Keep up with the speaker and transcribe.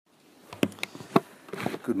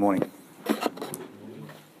Good morning.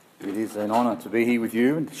 It is an honour to be here with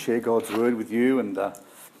you and to share God's word with you. And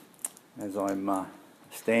as I'm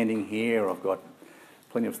standing here, I've got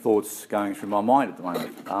plenty of thoughts going through my mind at the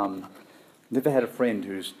moment. Never had a friend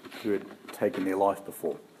who had taken their life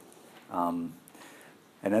before. And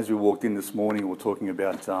as we walked in this morning, we were talking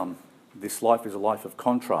about this life is a life of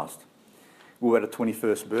contrast. We were at a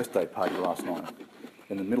 21st birthday party last night.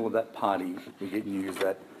 In the middle of that party, we get news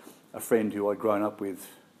that a friend who I'd grown up with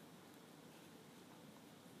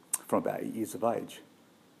from about 8 years of age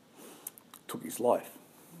took his life.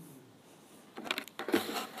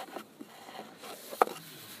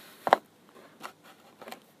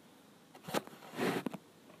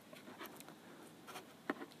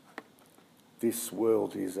 This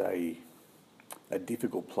world is a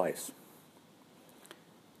difficult place.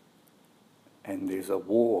 And there's a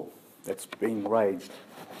war that's being waged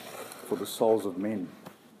for the souls of men.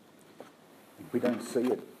 We don't see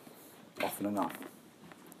it often enough.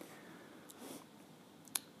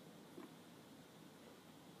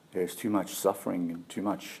 There's too much suffering and too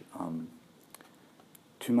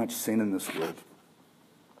much sin in this world.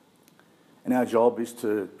 And our job is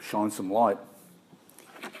to shine some light,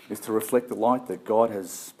 is to reflect the light that God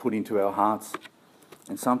has put into our hearts.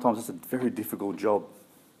 And sometimes it's a very difficult job,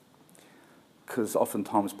 because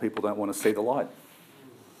oftentimes people don't want to see the light.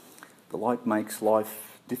 The light makes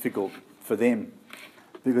life difficult for them,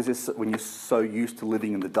 because when you're so used to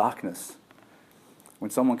living in the darkness, when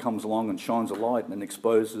someone comes along and shines a light and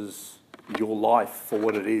exposes your life for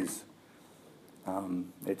what it is,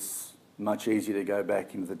 it's much easier to go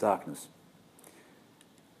back into the darkness.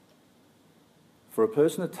 For a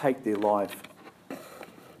person to take their life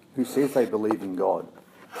who says they believe in God,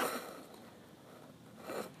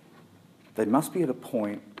 they must be at a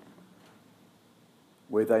point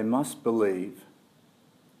where they must believe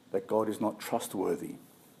that God is not trustworthy,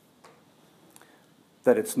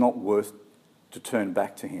 that it's not worth to turn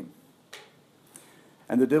back to him.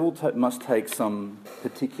 And the devil must take some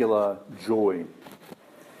particular joy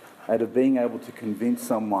out of being able to convince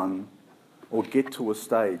someone or get to a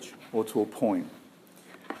stage or to a point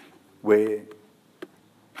where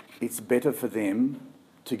it's better for them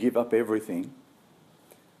to give up everything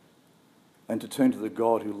and to turn to the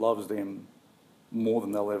God who loves them more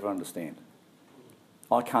than they'll ever understand.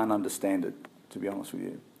 I can't understand it, to be honest with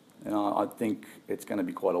you. And I think it's going to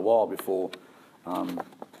be quite a while before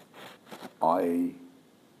I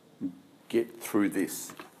get through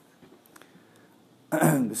this.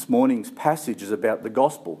 This morning's passage is about the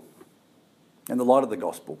gospel and the light of the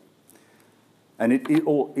gospel. And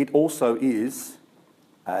it also is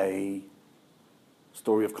a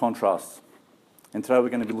story of contrasts. And today we're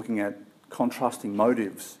going to be looking at contrasting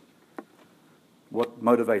motives. What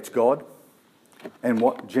motivates God and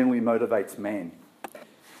what generally motivates man.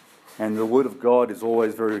 And the Word of God is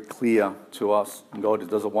always very clear to us, and God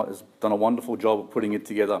has done a wonderful job of putting it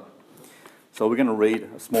together. So we're going to read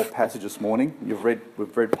a small passage this morning.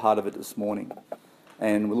 We've read part of it this morning.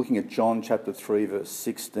 And we're looking at John chapter 3, verse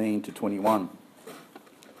 16 to 21.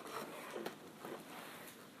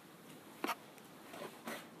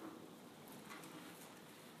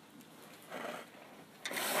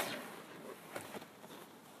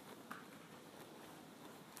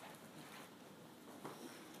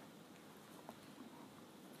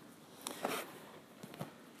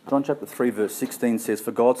 John chapter 3 verse 16 says,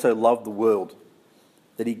 "For God so loved the world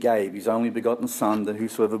that he gave his only begotten Son, that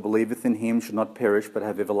whosoever believeth in him should not perish but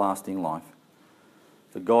have everlasting life.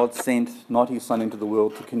 For God sent not his Son into the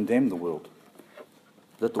world to condemn the world,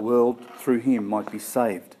 that the world through him might be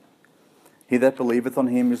saved. He that believeth on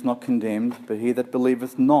him is not condemned, but he that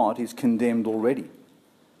believeth not is condemned already,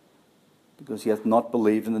 because he hath not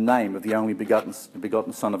believed in the name of the only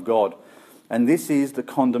begotten Son of God. And this is the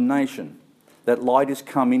condemnation, that light is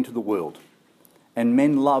come into the world, and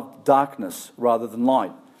men loved darkness rather than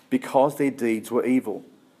light, because their deeds were evil.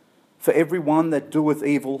 For every one that doeth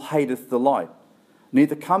evil hateth the light,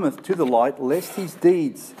 neither cometh to the light, lest his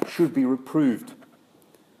deeds should be reproved.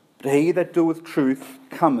 But he that doeth truth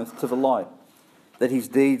cometh to the light, that his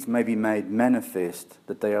deeds may be made manifest,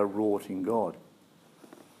 that they are wrought in God."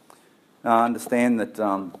 Now, I understand that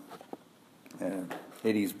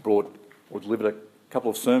Eddie's brought or delivered a couple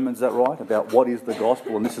of sermons, is that right, about what is the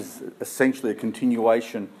gospel, and this is essentially a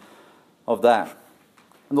continuation of that.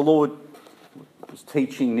 And the Lord was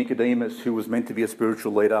teaching Nicodemus, who was meant to be a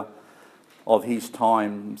spiritual leader of his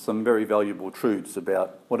time, some very valuable truths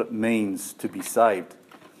about what it means to be saved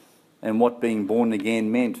and what being born again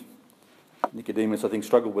meant. Nicodemus, I think,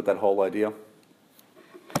 struggled with that whole idea.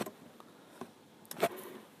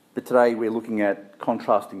 But today we're looking at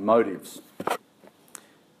contrasting motives.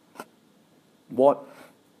 What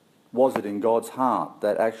was it in God's heart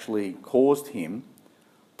that actually caused him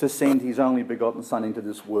to send his only begotten Son into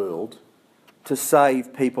this world to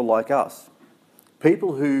save people like us?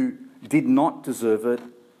 People who did not deserve it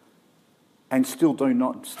and still do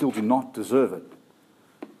not deserve it.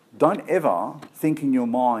 Don't ever think in your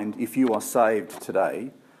mind, if you are saved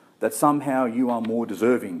today, that somehow you are more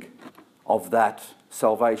deserving of that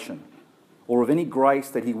salvation or of any grace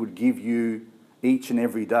that he would give you each and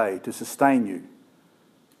every day to sustain you.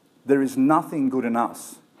 There is nothing good in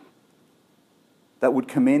us that would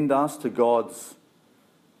commend us to God's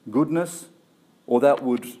goodness or that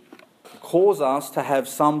would cause us to have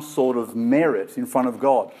some sort of merit in front of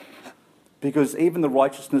God. Because even the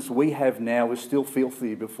righteousness we have now is still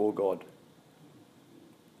filthy before God.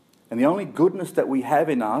 And the only goodness that we have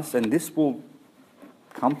in us, and this will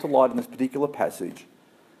come to light in this particular passage,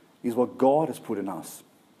 is what God has put in us.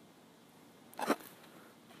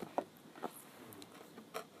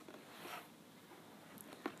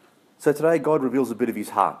 So today God reveals a bit of his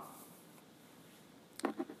heart.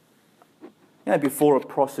 Before a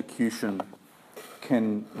prosecution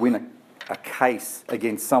can win a case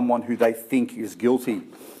against someone who they think is guilty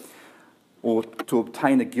or to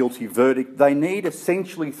obtain a guilty verdict, they need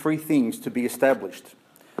essentially three things to be established.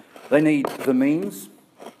 They need the means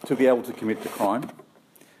to be able to commit the crime.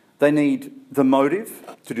 They need the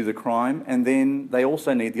motive to do the crime, and then they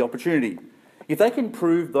also need the opportunity. If they can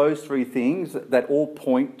prove those three things that all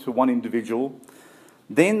point to one individual,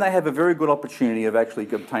 then they have a very good opportunity of actually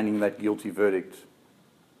obtaining that guilty verdict.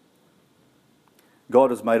 God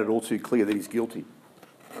has made it all too clear that he's guilty.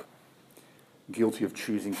 Guilty of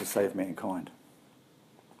choosing to save mankind.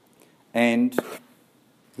 And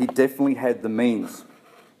he definitely had the means.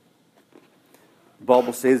 The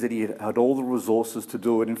Bible says that he had all the resources to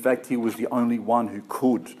do it. In fact, he was the only one who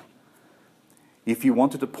could. If you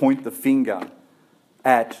wanted to point the finger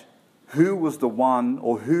at who was the one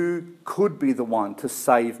or who could be the one to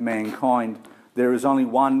save mankind, there is only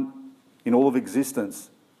one in all of existence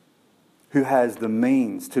who has the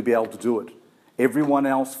means to be able to do it. Everyone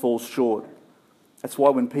else falls short. That's why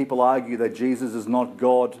when people argue that Jesus is not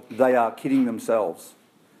God, they are kidding themselves.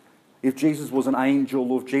 If Jesus was an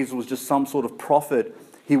angel or if Jesus was just some sort of prophet,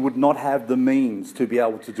 he would not have the means to be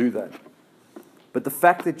able to do that. But the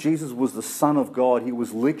fact that Jesus was the Son of God, he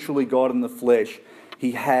was literally God in the flesh,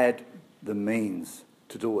 he had the means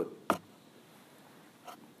to do it.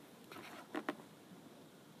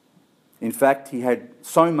 In fact, he had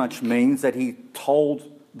so much means that he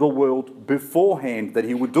told the world beforehand that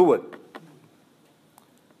he would do it.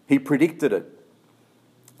 He predicted it.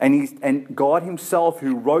 And God himself,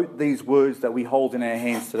 who wrote these words that we hold in our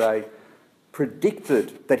hands today,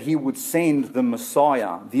 predicted that he would send the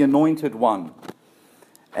Messiah, the Anointed One.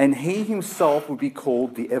 And he himself would be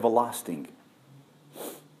called the Everlasting.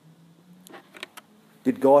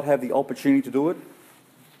 Did God have the opportunity to do it?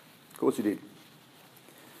 Of course he did.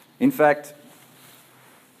 In fact,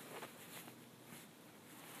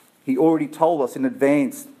 he already told us in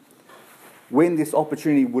advance when this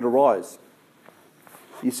opportunity would arise.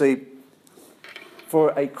 You see,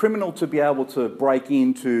 for a criminal to be able to break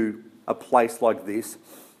into a place like this,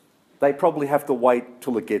 they probably have to wait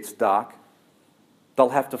till it gets dark. They'll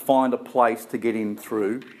have to find a place to get in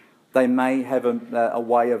through. They may have a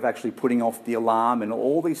way of actually putting off the alarm, and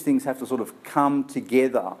all these things have to sort of come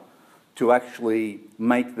together to actually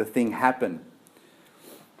make the thing happen.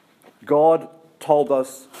 God told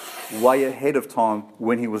us way ahead of time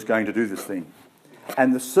when he was going to do this thing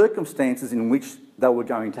and the circumstances in which they were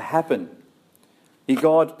going to happen.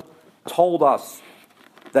 God told us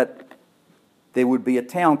that there would be a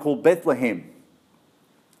town called Bethlehem,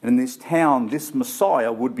 and in this town this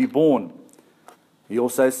Messiah would be born. He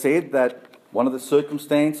also said that one of the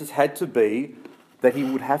circumstances had to be that he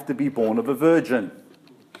would have to be born of a virgin.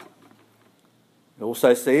 It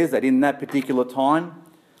also says that in that particular time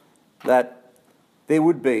that there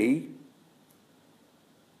would be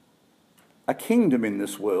a kingdom in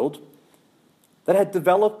this world that had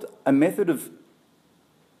developed a method of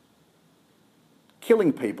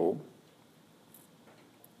killing people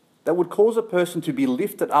that would cause a person to be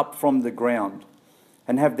lifted up from the ground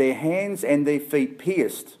and have their hands and their feet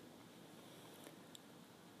pierced.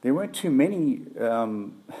 There weren't too many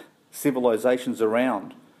civilizations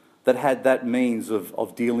around that had that means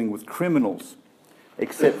of dealing with criminals,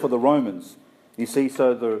 except for the Romans. You see,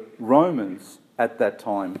 so the Romans at that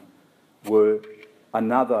time were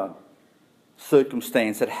another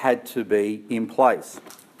circumstance that had to be in place.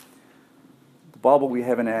 The Bible we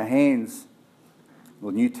have in our hands,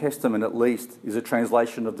 the New Testament at least, is a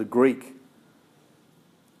translation of the Greek.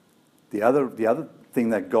 The other thing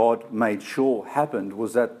that God made sure happened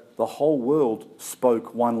was that the whole world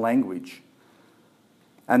spoke one language,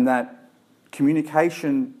 and that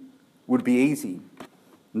communication would be easy.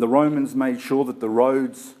 And the Romans made sure that the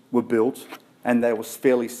roads were built and they were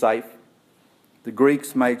fairly safe. The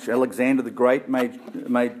Greeks Alexander the Great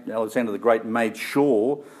made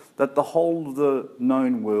sure that the whole of the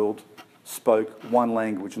known world spoke one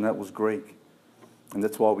language, and that was Greek. And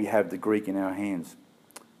that's why we have the Greek in our hands.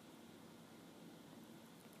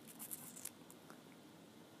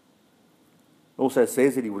 It also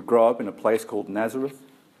says that he would grow up in a place called Nazareth,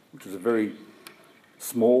 which was a very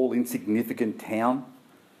small, insignificant town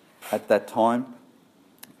at that time.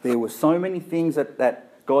 There were so many things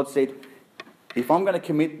that God said, if I'm going to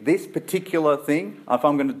commit this particular thing, if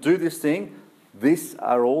I'm going to do this thing, these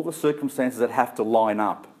are all the circumstances that have to line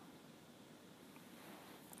up.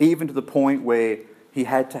 Even to the point where he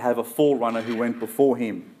had to have a forerunner who went before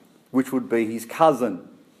him, which would be his cousin,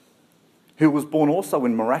 who was born also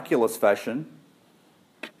in miraculous fashion,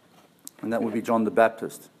 and that would be John the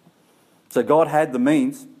Baptist. So God had the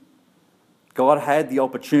means, God had the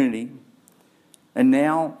opportunity, and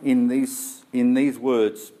now in these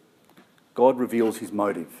words, God reveals his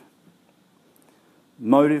motive.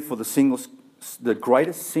 Motive for the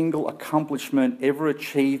greatest single accomplishment ever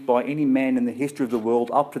achieved by any man in the history of the world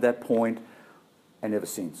up to that point and ever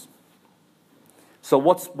since. So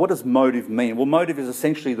what does motive mean? Well, motive is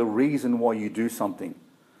essentially the reason why you do something.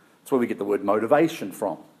 That's where we get the word motivation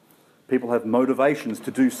from. People have motivations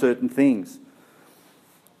to do certain things.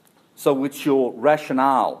 So it's your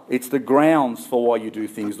rationale. It's the grounds for why you do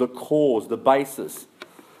things, the cause, the basis.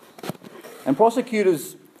 And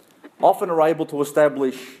prosecutors often are able to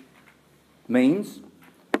establish means.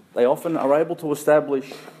 They often are able to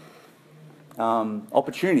establish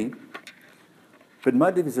opportunity. But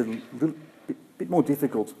motive is a little bit more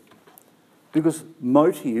difficult, because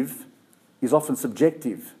motive is often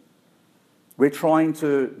subjective. We're trying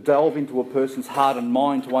to delve into a person's heart and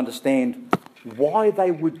mind to understand why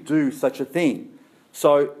they would do such a thing.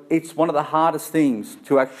 So it's one of the hardest things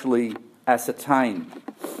to actually ascertain.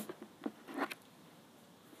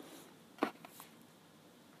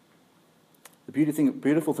 The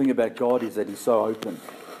beautiful thing about God is that he's so open.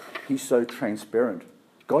 He's so transparent.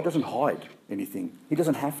 God doesn't hide anything. He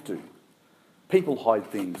doesn't have to. People hide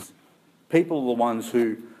things. People are the ones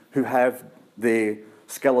who have their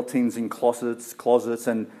skeletons in closets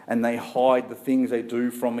and they hide the things they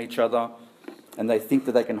do from each other, and they think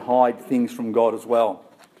that they can hide things from God as well.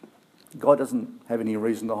 God doesn't have any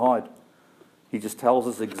reason to hide. He just tells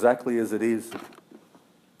us exactly as it is.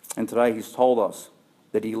 And today he's told us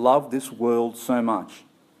that he loved this world so much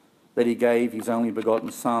that he gave his only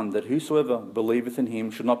begotten Son, that whosoever believeth in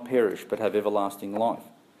him should not perish but have everlasting life.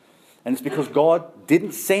 And it's because God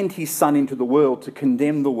didn't send his Son into the world to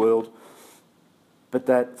condemn the world, but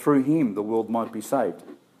that through him the world might be saved.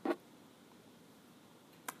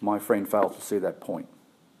 My friend failed to see that point.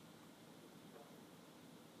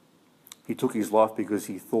 He took his life because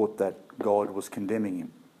he thought that God was condemning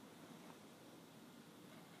him,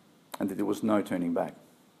 and that there was no turning back.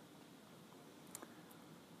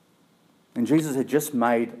 And Jesus had just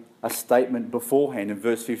made a statement beforehand in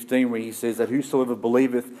verse 15 where he says that whosoever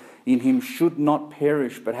believeth in him should not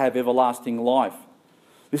perish but have everlasting life.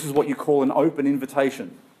 This is what you call an open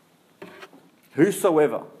invitation.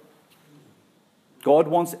 Whosoever. God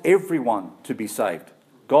wants everyone to be saved.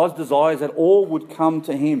 God's desire is that all would come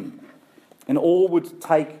to him and all would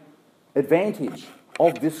take advantage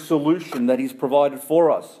of this solution that he's provided for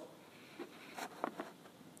us.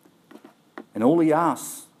 And all he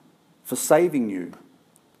asks for saving you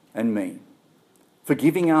and me, for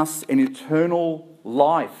giving us an eternal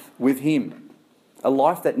life with him, a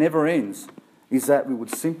life that never ends, is that we would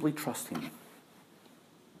simply trust him.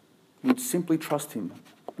 We would simply trust him,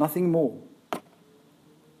 nothing more.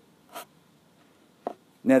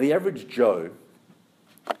 Now, the average Joe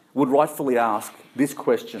would rightfully ask this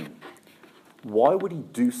question: why would he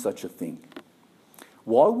do such a thing?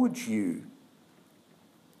 Why would you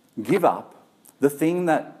give up the thing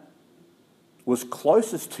that was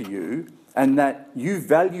closest to you and that you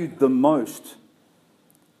valued the most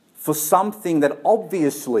for something that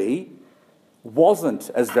obviously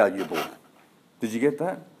wasn't as valuable? Did you get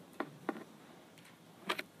that?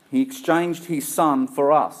 He exchanged his Son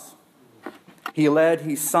for us. He allowed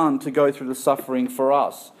his Son to go through the suffering for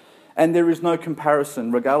us. And there is no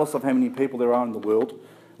comparison, regardless of how many people there are in the world,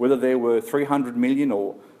 whether there were 300 million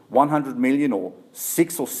or 100 million or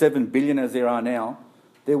 6 or 7 billion as there are now,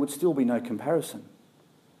 there would still be no comparison.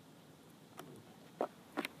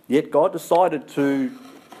 Yet God decided to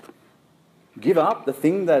give up the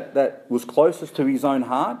thing that was closest to his own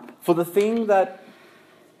heart for the thing that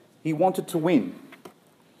he wanted to win.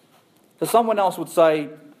 So someone else would say,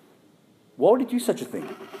 why would he do such a thing?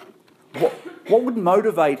 What would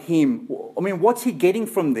motivate him? I mean, what's he getting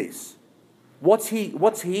from this? What's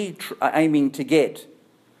he aiming to get?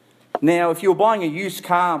 Now, if you're buying a used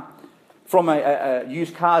car from a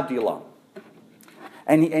used car dealer,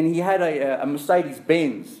 and he had a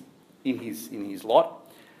Mercedes-Benz in his lot,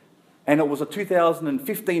 and it was a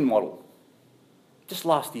 2015 model, just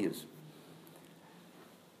last year's.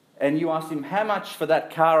 And you asked him, how much for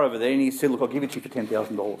that car over there? And he said, look, I'll give it to you for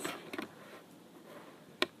 $10,000.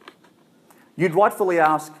 You'd rightfully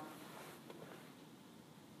ask,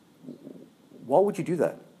 why would you do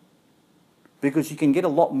that? Because you can get a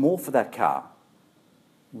lot more for that car.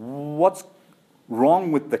 What's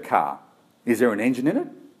wrong with the car? Is there an engine in it?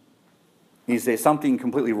 Is there something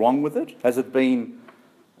completely wrong with it? Has it been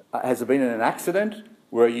in an accident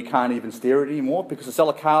where you can't even steer it anymore? Because to sell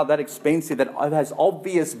a car that expensive, that has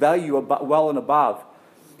obvious value well and above,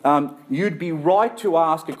 you'd be right to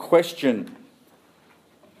ask a question.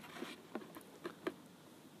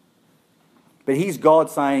 But here's God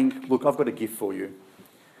saying, look, I've got a gift for you.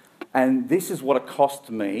 And this is what it cost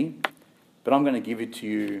me, but I'm going to give it to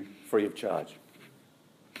you free of charge.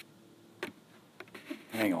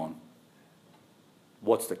 Hang on.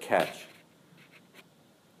 What's the catch?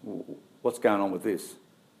 What's going on with this?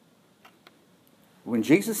 When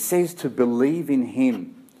Jesus says to believe in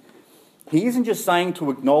him, he isn't just saying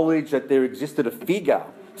to acknowledge that there existed a figure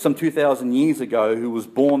some 2,000 years ago who was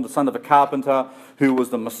born the son of a carpenter, who was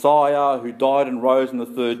the Messiah, who died and rose on the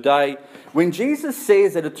third day. When Jesus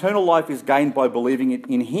says that eternal life is gained by believing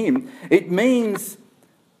in him, it means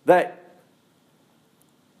that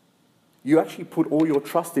you actually put all your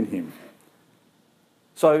trust in him.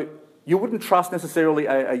 So you wouldn't trust necessarily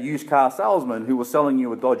a used car salesman who was selling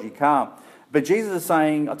you a dodgy car. But Jesus is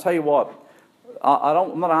saying, I'll tell you what,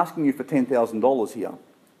 I'm not asking you for $10,000 here.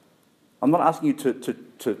 I'm not asking you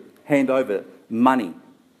to hand over money,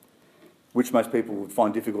 which most people would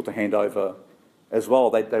find difficult to hand over as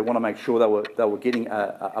well. They want to make sure they were getting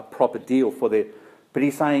a proper deal for their... But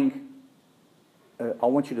he's saying, I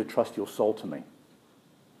want you to trust your soul to me.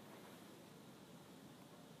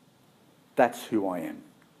 That's who I am.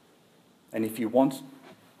 And if you want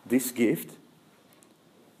this gift,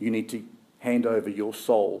 you need to hand over your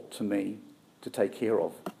soul to me to take care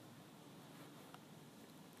of.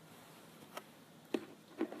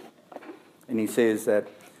 And he says that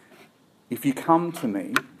if you come to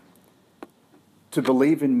me, to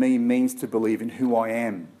believe in me means to believe in who I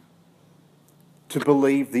am. To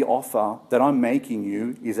believe the offer that I'm making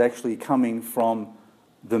you is actually coming from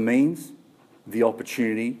the means, the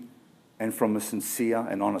opportunity, and from a sincere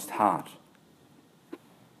and honest heart.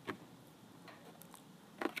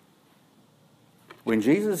 When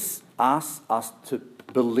Jesus asks us to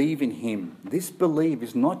believe in him, this belief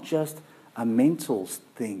is not just a mental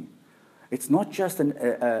thing. It's not just an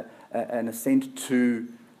assent to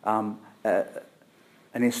an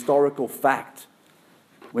historical fact.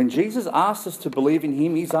 When Jesus asks us to believe in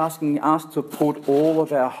him, he's asking us to put all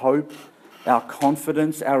of our hope, our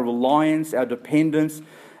confidence, our reliance, our dependence,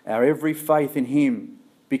 our every faith in him,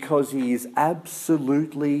 because he is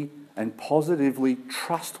absolutely and positively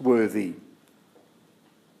trustworthy.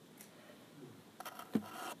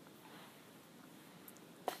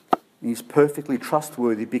 He's perfectly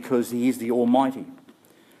trustworthy because he is the Almighty,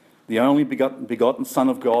 the only begotten Son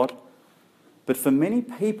of God. But for many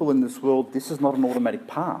people in this world, this is not an automatic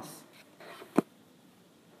pass.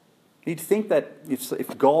 You'd think that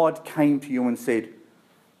if God came to you and said,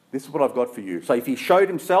 this is what I've got for you. So if he showed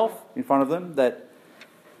himself in front of them, that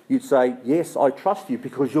you'd say, yes, I trust you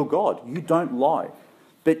because you're God. You don't lie.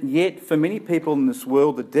 But yet, for many people in this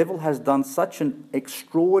world, the devil has done such an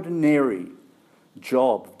extraordinary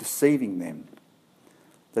job of deceiving them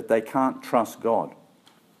that they can't trust God.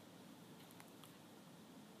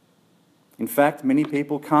 In fact, many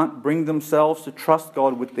people can't bring themselves to trust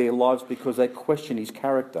God with their lives because they question his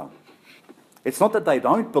character. It's not that they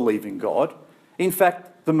don't believe in God. In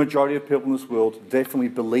fact, the majority of people in this world definitely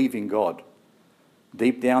believe in God.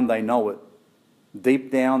 Deep down they know it.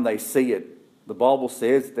 Deep down they see it. The Bible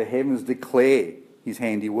says the heavens declare his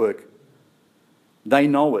handiwork. They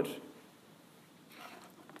know it.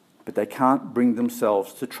 But they can't bring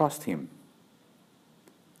themselves to trust him.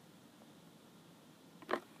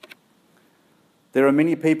 There are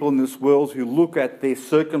many people in this world who look at their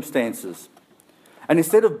circumstances, and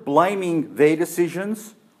instead of blaming their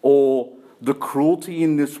decisions or the cruelty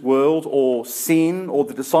in this world, or sin, or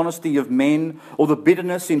the dishonesty of men, or the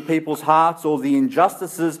bitterness in people's hearts, or the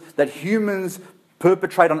injustices that humans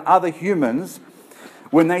perpetrate on other humans,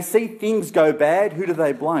 when they see things go bad, who do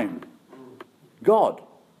they blame? God.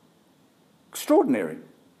 Extraordinary.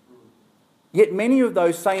 Yet many of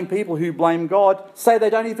those same people who blame God say they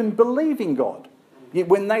don't even believe in God. Yet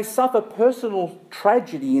when they suffer personal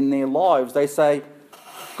tragedy in their lives, they say,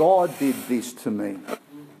 God did this to me.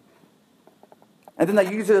 And then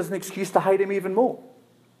they use it as an excuse to hate him even more.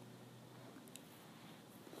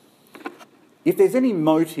 If there's any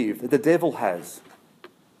motive that the devil has,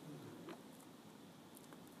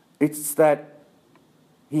 it's that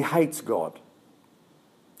he hates God.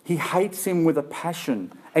 He hates him with a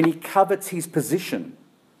passion, and he covets his position.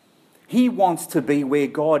 He wants to be where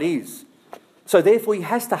God is. So therefore he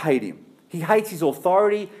has to hate him. He hates his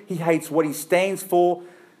authority. He hates what he stands for.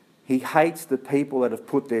 He hates the people that have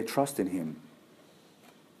put their trust in him.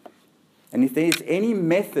 And if there's any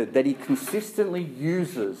method that he consistently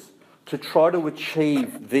uses to try to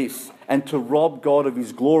achieve this and to rob God of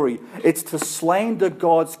his glory, it's to slander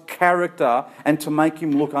God's character and to make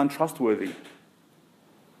him look untrustworthy.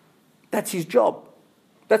 That's his job.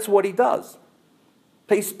 That's what he does.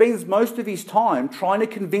 He spends most of his time trying to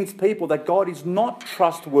convince people that God is not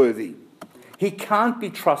trustworthy. He can't be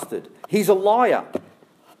trusted. He's a liar.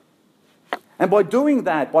 And by doing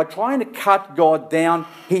that, by trying to cut God down,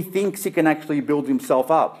 he thinks he can actually build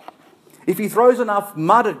himself up. If he throws enough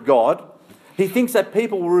mud at God, he thinks that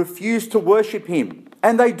people will refuse to worship him.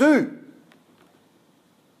 And they do.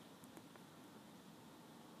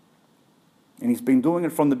 And he's been doing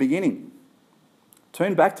it from the beginning.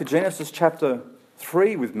 Turn back to Genesis chapter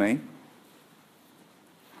 3 with me.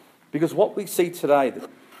 Because what we see today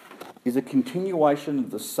is a continuation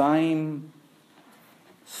of the same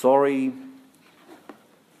sorry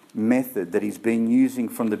method that he's been using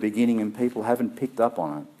from the beginning, and people haven't picked up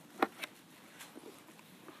on it.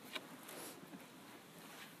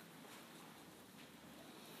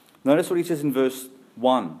 Notice what he says in verse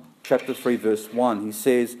 1, chapter 3, verse 1. He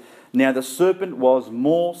says, "Now the serpent was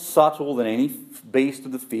more subtle than any beast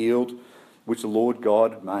of the field which the Lord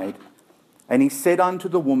God made. And he said unto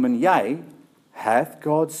the woman, Yea, hath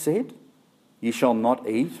God said, Ye shall not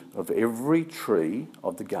eat of every tree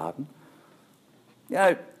of the garden?" You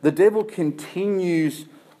know, the devil continues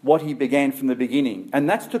what he began from the beginning. And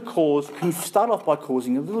that's can start off by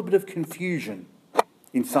causing a little bit of confusion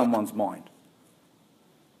in someone's mind.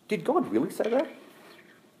 Did God really say that?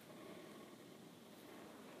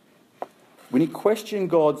 When he questions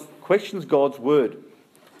God's word,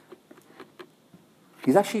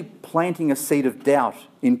 he's actually planting a seed of doubt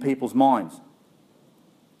in people's minds.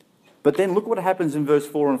 But then look what happens in verse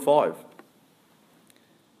 4 and 5.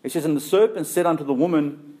 It says, "And the serpent said unto the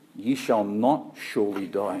woman, Ye shall not surely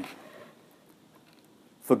die.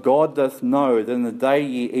 For God doth know that in the day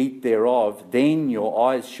ye eat thereof, then your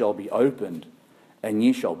eyes shall be opened, and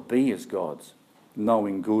ye shall be as gods,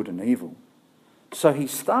 knowing good and evil." So he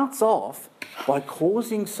starts off by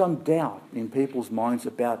causing some doubt in people's minds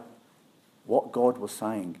about what God was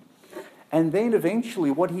saying. And then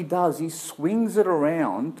eventually what he does, he swings it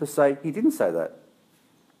around to say, he didn't say that.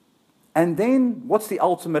 And then what's the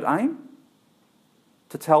ultimate aim?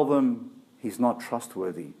 To tell them he's not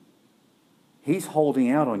trustworthy. He's holding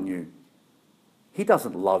out on you. He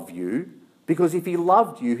doesn't love you, because if he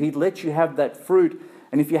loved you, he'd let you have that fruit.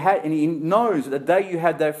 And he knows that the day you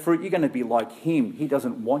have that fruit, you're going to be like him. He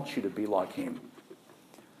doesn't want you to be like him.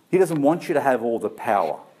 He doesn't want you to have all the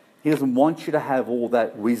power. He doesn't want you to have all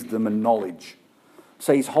that wisdom and knowledge.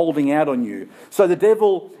 So he's holding out on you. So the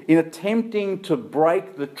devil, in attempting to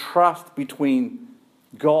break the trust between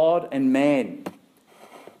God and man,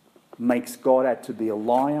 makes God out to be a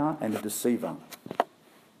liar and a deceiver.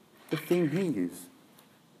 The thing he is.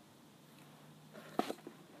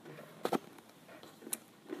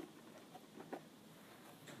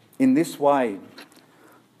 In this way,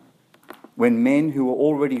 when men who are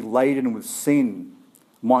already laden with sin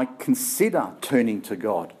might consider turning to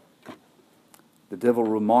God, the devil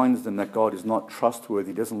reminds them that God is not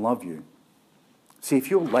trustworthy, doesn't love you. See,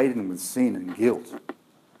 if you're laden with sin and guilt,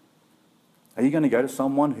 are you going to go to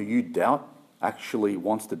someone who you doubt actually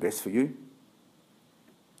wants the best for you?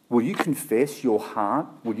 Will you confess your heart?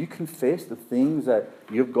 Will you confess the things that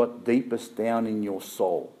you've got deepest down in your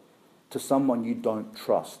soul to someone you don't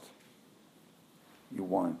trust? You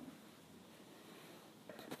won't.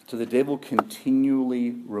 So the devil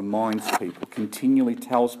continually reminds people, continually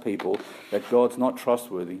tells people that God's not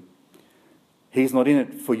trustworthy. He's not in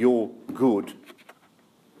it for your good.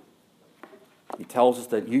 He tells us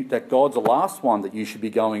that God's the last one that you should be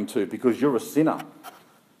going to because you're a sinner.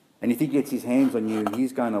 And if he gets his hands on you,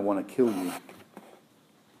 he's going to want to kill you.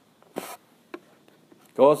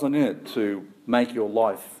 God's not in it to make your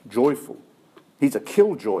life joyful. He's a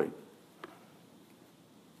killjoy.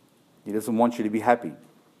 He doesn't want you to be happy.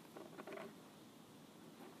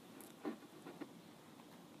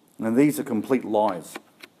 And these are complete lies.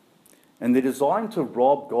 And they're designed to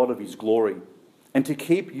rob God of his glory and to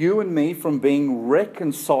keep you and me from being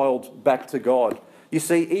reconciled back to God. You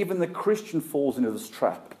see, even the Christian falls into this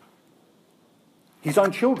trap. His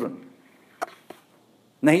own children.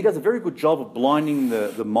 Now, he does a very good job of blinding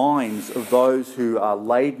the minds of those who are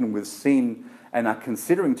laden with sin and are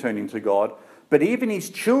considering turning to God. But even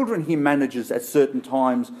his children, he manages at certain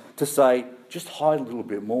times to say, just hide a little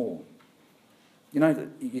bit more. You know,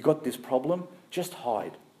 you got this problem, just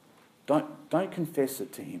hide. Don't confess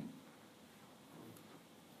it to him.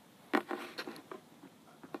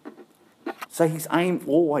 So his aim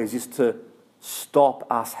always is to stop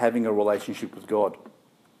us having a relationship with God,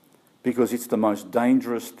 because it's the most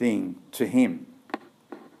dangerous thing to him.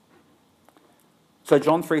 So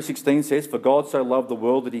John 3:16 says, "For God so loved the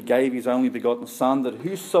world that he gave his only begotten Son, that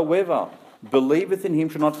whosoever believeth in him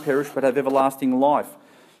shall not perish but have everlasting life.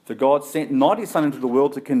 For God sent not his Son into the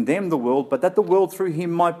world to condemn the world, but that the world through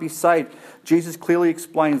him might be saved." Jesus clearly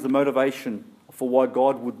explains the motivation for why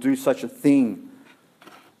God would do such a thing.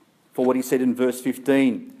 For what he said in verse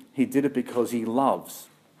 15, he did it because he loves.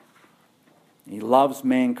 He loves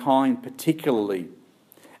mankind particularly.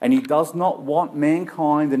 And he does not want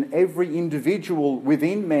mankind and every individual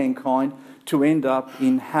within mankind to end up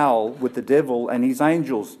in hell with the devil and his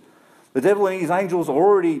angels. The devil and his angels are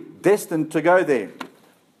already destined to go there.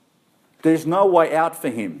 There's no way out for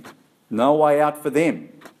him, no way out for them.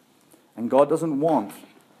 And God doesn't want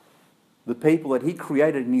the people that he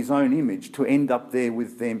created in his own image to end up there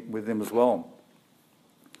with them as well.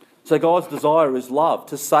 So God's desire is love,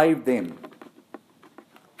 to save them.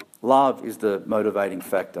 Love is the motivating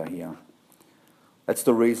factor here. That's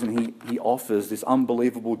the reason he offers this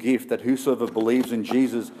unbelievable gift, that whosoever believes in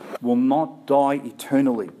Jesus will not die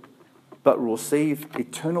eternally, but will receive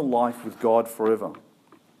eternal life with God forever.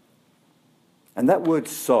 And that word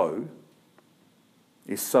 "so"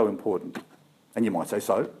 is so important. And you might say,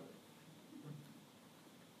 so?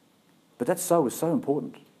 But that "so" is so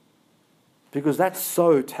important. Because that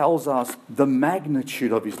 "so" tells us the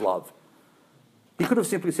magnitude of his love. He could have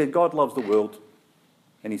simply said, God loves the world,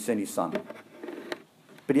 and he sent his Son.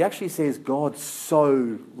 But he actually says, God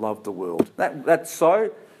so loved the world. That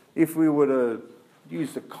 "so," if we were to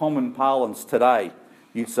use the common parlance today,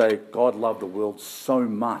 you'd say, God loved the world so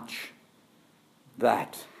much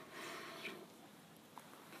that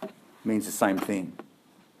means the same thing.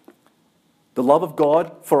 The love of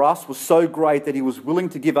God for us was so great that he was willing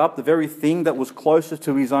to give up the very thing that was closest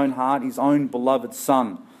to his own heart, his own beloved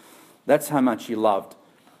Son. That's how much he loved.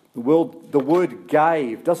 The word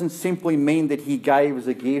 "gave" doesn't simply mean that he gave as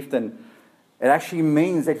a gift, and it actually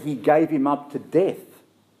means that he gave him up to death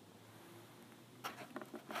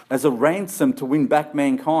as a ransom to win back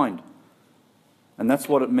mankind. And that's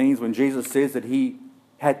what it means when Jesus says that he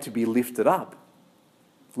had to be lifted up.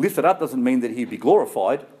 Lifted up doesn't mean that he'd be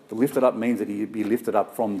glorified. The lifted up means that he'd be lifted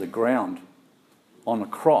up from the ground on a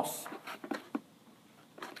cross.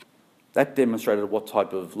 That demonstrated what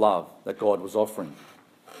type of love that God was offering.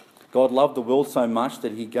 God loved the world so much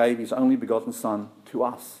that he gave his only begotten Son to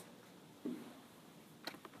us.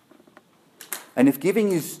 And if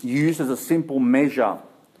giving is used as a simple measure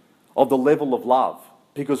of the level of love,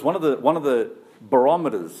 because one of the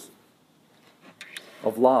barometers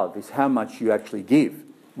of love is how much you actually give.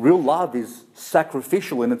 Real love is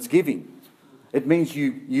sacrificial in its giving. It means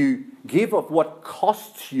you give of what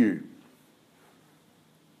costs you.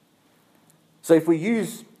 So if we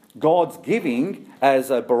use God's giving as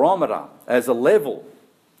a barometer, as a level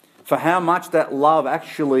for how much that love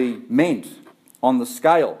actually meant on the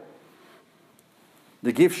scale,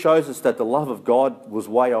 the gift shows us that the love of God was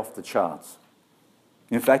way off the charts.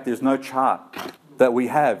 In fact, there's no chart that we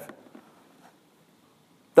have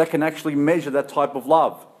that can actually measure that type of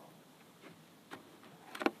love.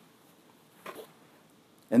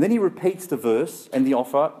 And then he repeats the verse and the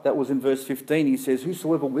offer that was in verse 15. He says,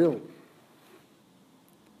 whosoever will.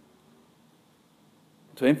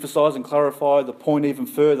 To emphasize and clarify the point even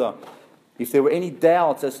further, if there were any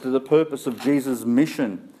doubts as to the purpose of Jesus'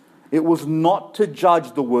 mission, it was not to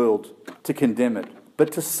judge the world, to condemn it,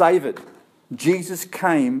 but to save it. Jesus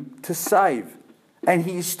came to save, and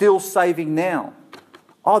he is still saving now.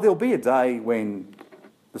 Oh, there'll be a day when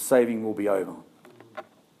the saving will be over.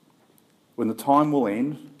 when the time will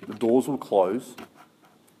end, the doors will close,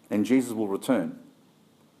 and Jesus will return.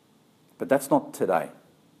 But that's not today.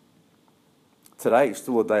 Today is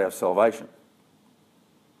still a day of salvation.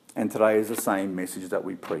 And today is the same message that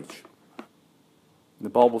we preach. The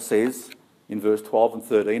Bible says in verse 12 and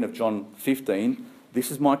 13 of John 15,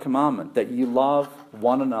 "This is my commandment, that ye love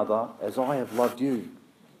one another as I have loved you.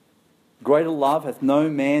 Greater love hath no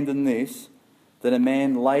man than this, that a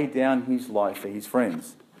man lay down his life for his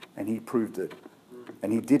friends." And he proved it.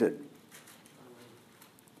 And he did it.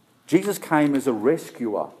 Jesus came as a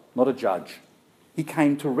rescuer, not a judge. He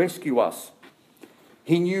came to rescue us.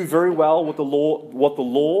 He knew very well what the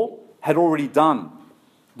law had already done.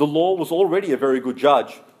 The law was already a very good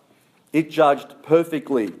judge. It judged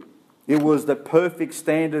perfectly. It was the perfect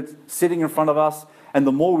standard sitting in front of us, and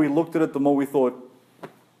the more we looked at it, the more we thought,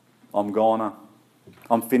 I'm goner.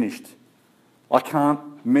 I'm finished. I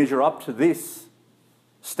can't measure up to this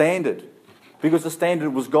standard, because the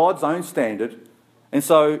standard was God's own standard, and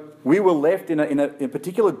so we were left in a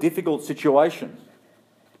particular difficult situation.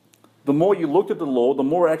 The more you looked at the law, the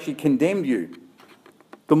more it actually condemned you.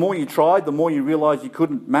 The more you tried, the more you realised you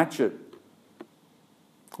couldn't match it.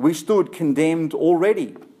 We stood condemned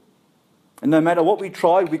already. And no matter what we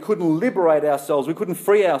tried, we couldn't liberate ourselves. We couldn't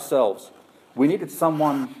free ourselves. We needed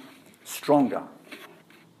someone stronger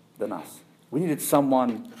than us. We needed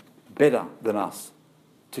someone better than us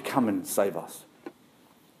to come and save us.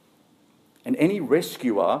 And any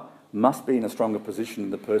rescuer must be in a stronger position than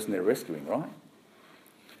the person they're rescuing, right?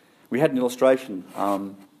 We had an illustration.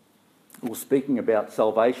 We were speaking about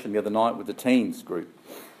salvation the other night with the teens group.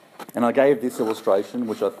 And I gave this illustration,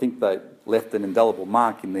 which I think they left an indelible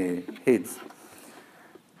mark in their heads.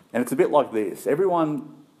 And it's a bit like this.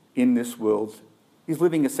 Everyone in this world is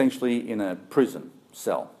living essentially in a prison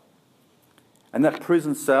cell. And that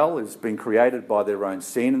prison cell has been created by their own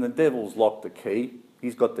sin, and the devil's locked the key.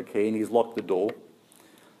 He's got the key and he's locked the door.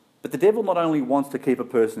 But the devil not only wants to keep a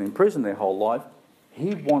person in prison their whole life,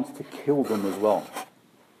 he wants to kill them as well.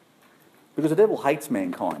 Because the devil hates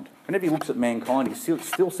mankind. Whenever he looks at mankind, he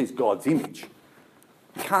still sees God's image.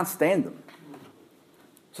 He can't stand them.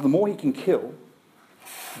 So the more he can kill,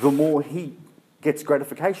 the more he gets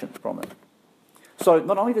gratification from it. So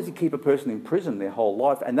not only does he keep a person in prison their whole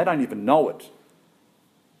life, and they don't even know it.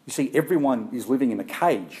 You see, everyone is living in a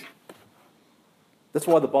cage. That's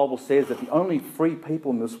why the Bible says that the only free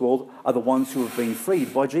people in this world are the ones who have been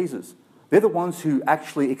freed by Jesus. They're the ones who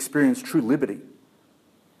actually experience true liberty.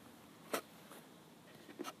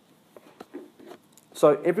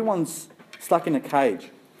 So everyone's stuck in a cage.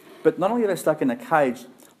 But not only are they stuck in a cage,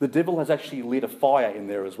 the devil has actually lit a fire in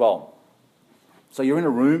there as well. So you're in a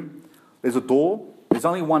room, there's a door, there's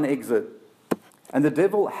only one exit, and the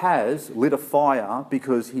devil has lit a fire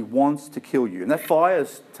because he wants to kill you. And that fire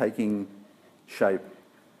is taking shape.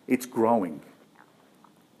 It's growing.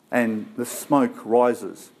 And the smoke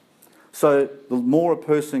rises. So the more a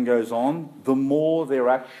person goes on, the more they're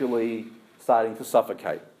actually starting to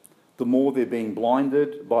suffocate. The more they're being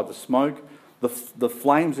blinded by the smoke. The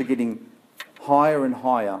flames are getting higher and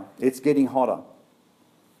higher. It's getting hotter.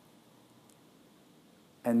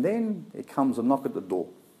 And then it comes a knock at the door.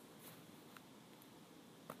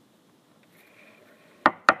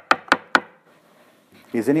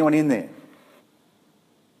 Is anyone in there?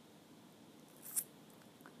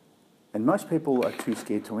 And most people are too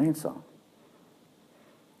scared to answer.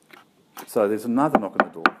 So there's another knock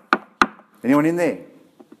at the door. Anyone in there?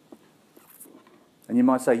 And you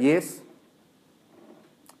might say, yes.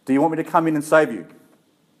 Do you want me to come in and save you?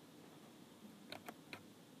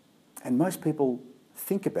 And most people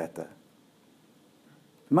think about that.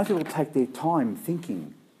 Most people take their time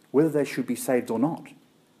thinking whether they should be saved or not.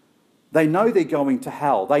 They know they're going to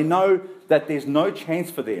hell. They know that there's no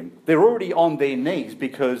chance for them. They're already on their knees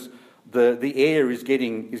because the air is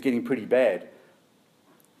getting pretty bad.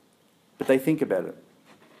 But they think about it.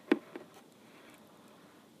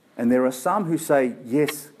 And there are some who say,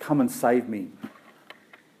 yes, come and save me.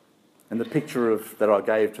 And the picture that I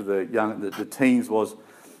gave to the teens was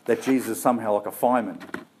that Jesus is somehow like a fireman.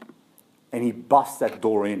 And he busts that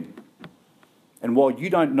door in. And while you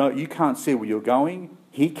don't know, you can't see where you're going,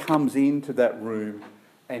 he comes into that room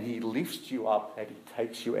and he lifts you up and he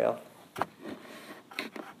takes you out.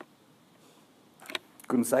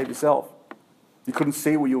 Couldn't save yourself. You couldn't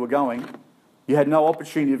see where you were going. You had no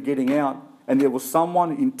opportunity of getting out. And there was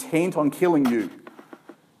someone intent on killing you.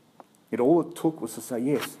 All it took was to say,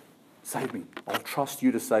 yes, save me. I'll trust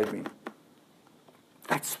you to save me.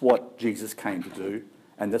 That's what Jesus came to do.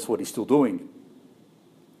 And that's what he's still doing.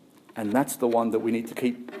 And that's the one that we need to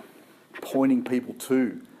keep pointing people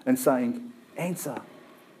to and saying, answer.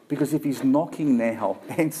 Because if he's knocking now,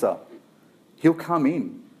 answer. He'll come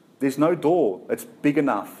in. There's no door that's big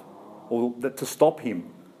enough to stop him.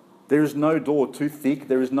 There is no door too thick.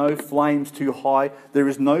 There is no flames too high. There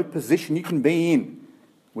is no position you can be in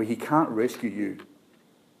where he can't rescue you.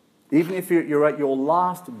 Even if you're at your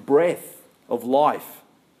last breath of life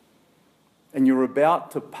and you're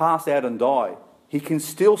about to pass out and die, he can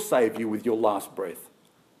still save you with your last breath.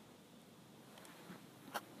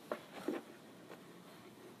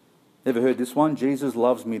 Ever heard this one? Jesus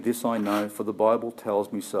loves me, this I know, for the Bible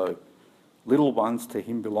tells me so. Little ones to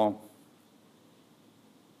him belong.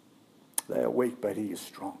 They are weak, but he is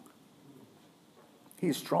strong. He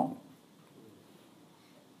is strong.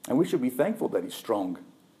 And we should be thankful that he's strong,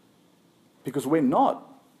 because we're not.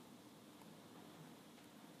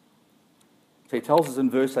 So he tells us in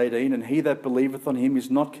verse 18, and he that believeth on him is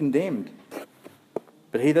not condemned,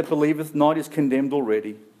 but he that believeth not is condemned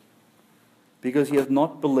already, because he hath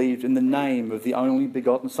not believed in the name of the only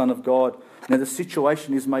begotten Son of God. Now the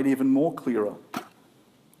situation is made even more clearer.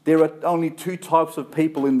 There are only two types of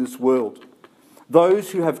people in this world.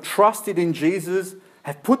 Those who have trusted in Jesus,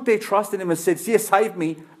 have put their trust in him and said, yes, save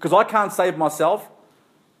me, because I can't save myself,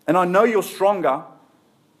 and I know you're stronger,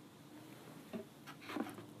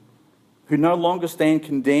 who no longer stand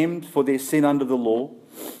condemned for their sin under the law.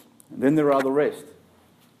 And then there are the rest,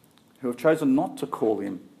 who have chosen not to call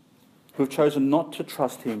him, who have chosen not to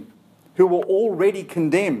trust him, who were already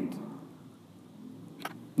condemned.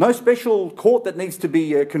 No special court that needs to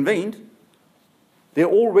be convened. They're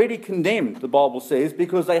already condemned, the Bible says,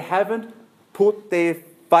 because they haven't put their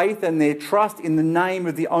faith and their trust in the name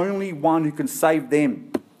of the only one who can save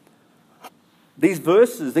them. These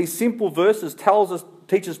verses, these simple verses,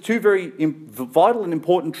 teach us two very vital and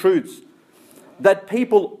important truths. That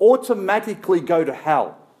people automatically go to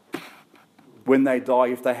hell when they die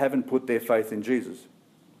if they haven't put their faith in Jesus.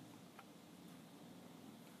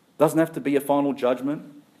 Doesn't have to be a final judgment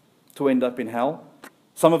to end up in hell.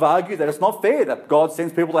 Some have argued that it's not fair that God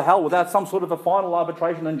sends people to hell without some sort of a final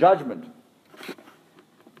arbitration and judgment.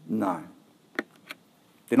 No.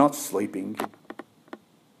 They're not sleeping.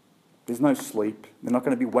 There's no sleep. They're not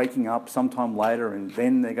going to be waking up sometime later and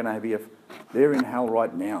then they're going to be they're in hell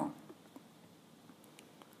right now.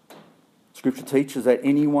 Scripture teaches that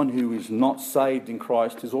anyone who is not saved in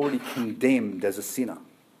Christ is already condemned as a sinner.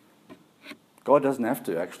 God doesn't have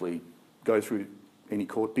to actually go through any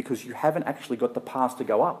court because you haven't actually got the pass to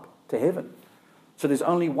go up to heaven. So there's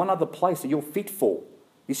only one other place that you're fit for.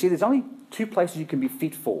 You see, there's only two places you can be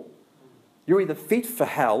fit for. You're either fit for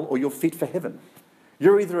hell or you're fit for heaven.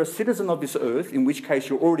 You're either a citizen of this earth, in which case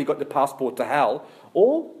you've already got the passport to hell,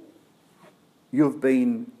 or you've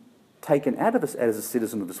been taken out of us as a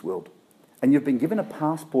citizen of this world. And you've been given a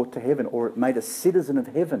passport to heaven, or made a citizen of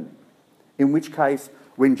heaven. In which case,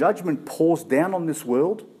 when judgment pours down on this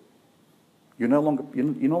world, you're no longer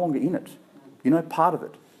in it. You're no part of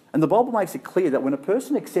it. And the Bible makes it clear that when a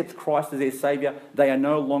person accepts Christ as their Saviour, they are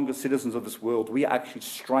no longer citizens of this world. We are actually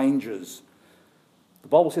strangers. The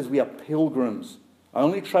Bible says we are pilgrims,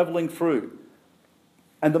 only travelling through.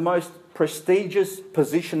 And the most prestigious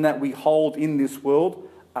position that we hold in this world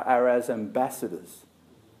are as ambassadors.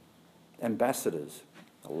 Ambassadors.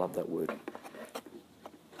 I love that word.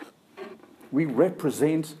 We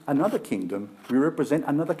represent another kingdom. We represent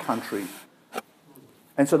another country.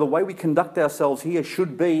 And so the way we conduct ourselves here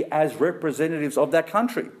should be as representatives of that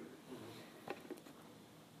country.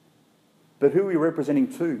 But who are we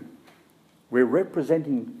representing to? We're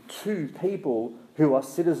representing two people who are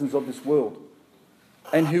citizens of this world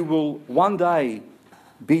and who will one day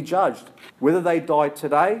be judged, whether they die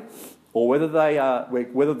today or whether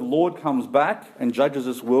the Lord comes back and judges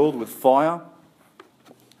this world with fire.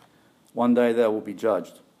 One day they will be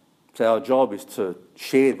judged. So our job is to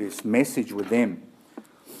share this message with them.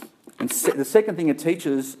 And the second thing it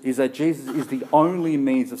teaches is that Jesus is the only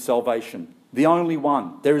means of salvation, the only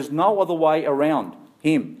one. There is no other way around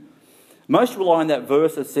him. Most rely on that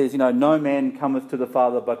verse that says, no man cometh to the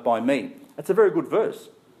Father but by me. That's a very good verse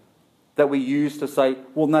that we use to say,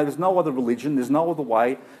 well, no, there's no other religion, there's no other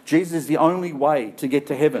way. Jesus is the only way to get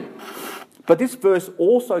to heaven. But this verse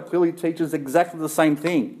also clearly teaches exactly the same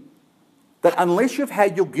thing. That unless you've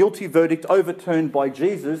had your guilty verdict overturned by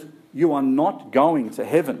Jesus, you are not going to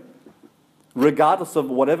heaven. Regardless of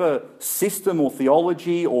whatever system or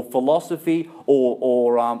theology or philosophy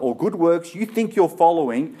or good works you think you're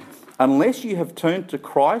following, unless you have turned to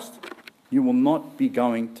Christ, you will not be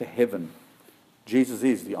going to heaven. Jesus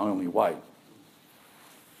is the only way.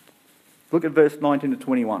 Look at verse 19 to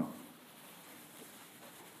 21.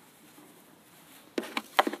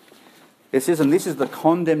 It says, and this is the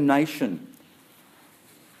condemnation.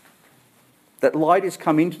 that light is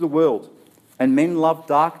come into the world, and men love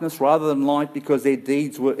darkness rather than light, because their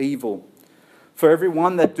deeds were evil. For every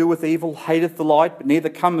one that doeth evil hateth the light, but neither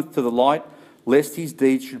cometh to the light, lest his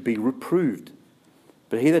deeds should be reproved.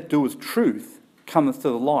 But he that doeth truth cometh to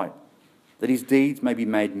the light, that his deeds may be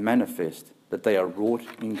made manifest, that they are wrought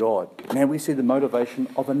in God. Now we see the motivation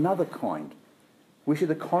of another kind. We see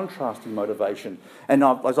the contrasting motivation. And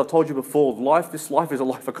as I've told you before, this life is a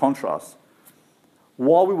life of contrast.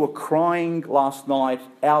 While we were crying last night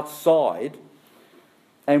outside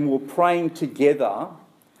and we were praying together,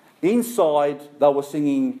 inside they were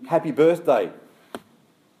singing Happy Birthday. It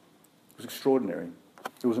was extraordinary.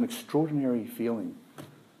 It was an extraordinary feeling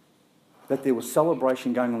that there was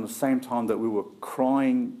celebration going on at the same time that we were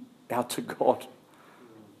crying out to God.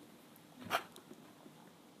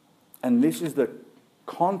 And this is the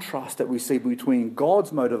contrast that we see between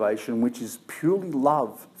God's motivation, which is purely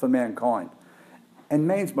love for mankind, and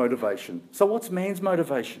man's motivation. So what's man's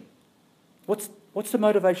motivation? What's the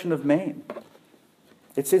motivation of man?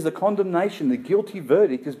 It says the condemnation, the guilty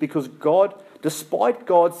verdict, is because God, despite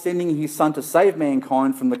God sending his Son to save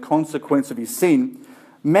mankind from the consequence of his sin,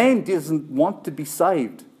 man doesn't want to be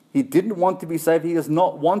saved. He didn't want to be saved. He does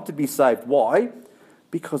not want to be saved. Why?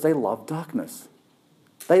 Because they love darkness.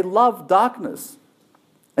 They love darkness.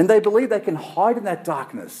 And they believe they can hide in that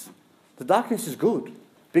darkness. The darkness is good,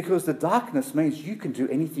 because the darkness means you can do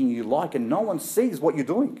anything you like and no one sees what you're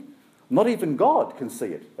doing. Not even God can see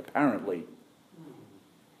it, apparently.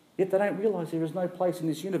 Yet they don't realise there is no place in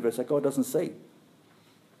this universe that God doesn't see.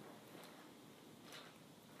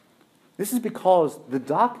 This is because the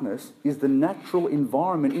darkness is the natural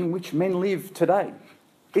environment in which men live today.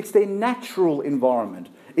 It's their natural environment.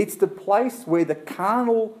 It's the place where the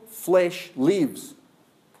carnal flesh lives.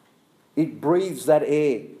 It breathes that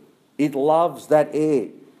air. It loves that air.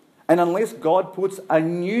 And unless God puts a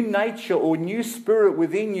new nature or new spirit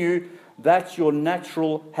within you, that's your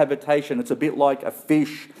natural habitation. It's a bit like a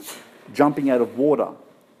fish jumping out of water.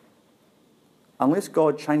 Unless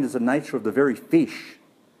God changes the nature of the very fish,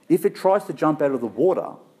 if it tries to jump out of the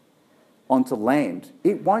water onto land,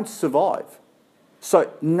 it won't survive.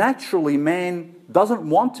 So naturally, man doesn't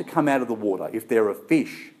want to come out of the water if they're a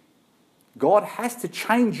fish. God has to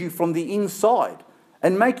change you from the inside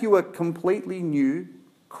and make you a completely new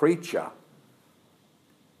creature.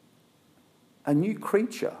 A new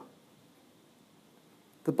creature.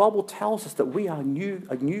 The Bible tells us that we are a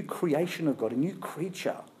new creation of God, a new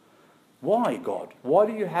creature. Why, God? Why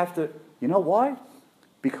do you have to... You know why?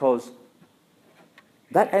 Because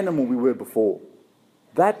that animal we were before,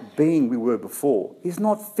 that being we were before, is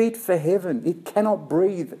not fit for heaven. It cannot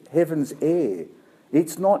breathe heaven's air.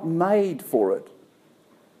 It's not made for it.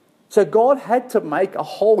 So God had to make a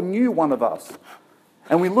whole new one of us.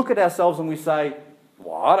 And we look at ourselves and we say,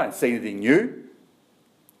 well, I don't see anything new.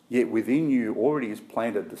 Yet within you already is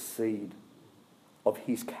planted the seed of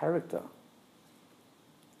his character.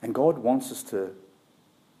 And God wants us to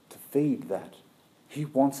feed that. He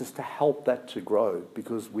wants us to help that to grow,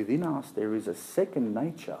 because within us there is a second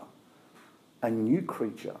nature, a new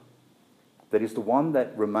creature, that is the one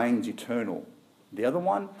that remains eternal. The other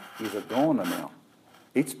one is a goner now.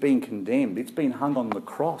 It's been condemned. It's been hung on the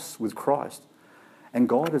cross with Christ. And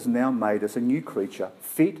God has now made us a new creature,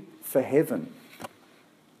 fit for heaven,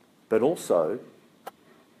 but also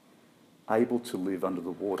able to live under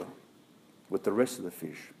the water with the rest of the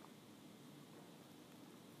fish.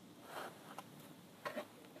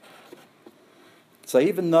 So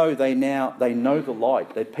even though they know the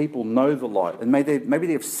light, that people know the light, and maybe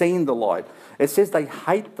they've seen the light, it says they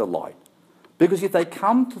hate the light. Because if they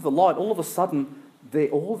come to the light, all of a sudden,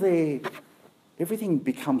 everything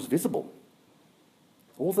becomes visible.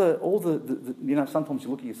 Sometimes you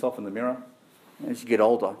look at yourself in the mirror as you get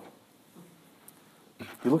older.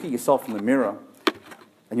 You look at yourself in the mirror,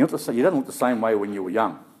 and you don't look the same way when you were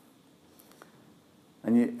young.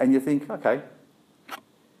 And you think, okay.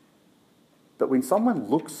 But when someone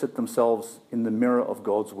looks at themselves in the mirror of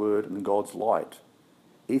God's word and God's light,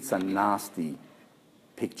 it's a nasty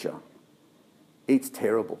picture. It's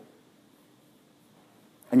terrible.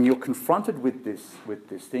 And you're confronted with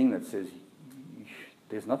this thing that says,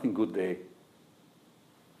 there's nothing good there.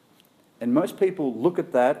 And most people look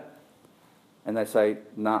at that and they say,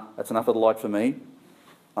 nah, that's enough of the light for me.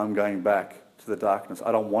 I'm going back to the darkness.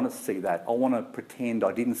 I don't want to see that. I want to pretend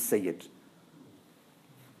I didn't see it.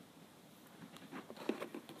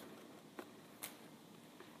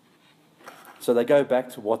 So they go back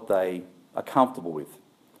to what they are comfortable with.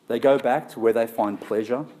 They go back to where they find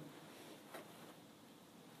pleasure,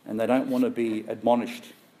 and they don't want to be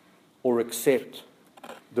admonished or accept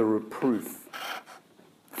the reproof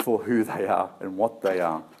for who they are and what they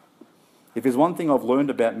are. If there's one thing I've learned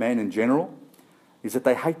about man in general, is that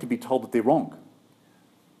they hate to be told that they're wrong.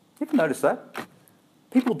 You ever notice that?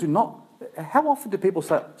 People do not. How often do people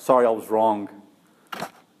say, sorry, I was wrong?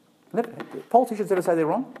 Politicians ever say they're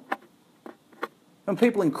wrong? And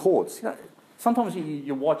people in courts, sometimes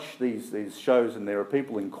you watch these shows and there are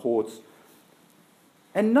people in courts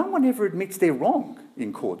and no one ever admits they're wrong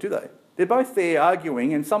in court, do they? They're both there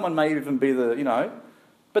arguing and someone may even be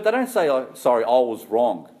but they don't say, sorry, I was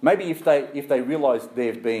wrong. Maybe if they realise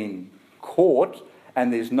they've been caught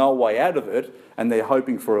and there's no way out of it and they're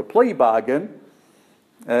hoping for a plea bargain,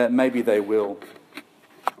 maybe they will.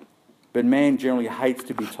 But man generally hates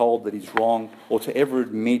to be told that he's wrong or to ever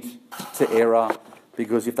admit to error,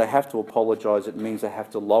 because if they have to apologise, it means they have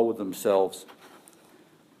to lower themselves.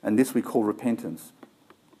 And this we call repentance.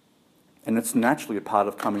 And it's naturally a part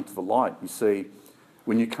of coming to the light. You see,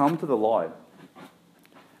 when you come to the light,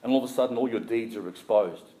 and all of a sudden all your deeds are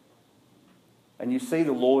exposed, and you see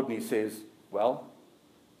the Lord and he says, well,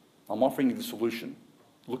 I'm offering you the solution.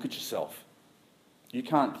 Look at yourself. You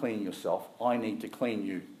can't clean yourself. I need to clean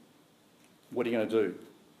you. What are you going to do?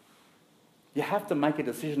 You have to make a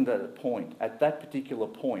decision at that particular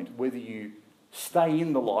point, whether you stay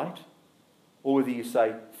in the light or whether you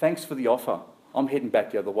say, thanks for the offer, I'm heading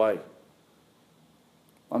back the other way.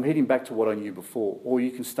 I'm heading back to what I knew before. Or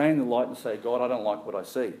you can stay in the light and say, God, I don't like what I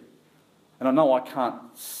see. And I know I can't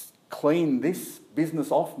clean this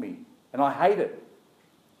business off me. And I hate it.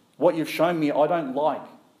 What you've shown me, I don't like.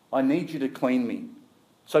 I need you to clean me.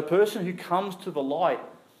 So a person who comes to the light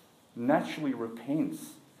naturally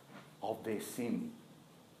repents of their sin.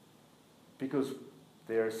 Because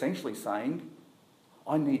they're essentially saying,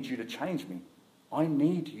 I need you to change me. I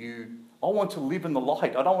need you. I want to live in the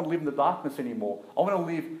light. I don't want to live in the darkness anymore. I want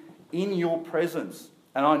to live in your presence.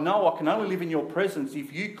 And I know I can only live in your presence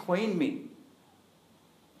if you clean me.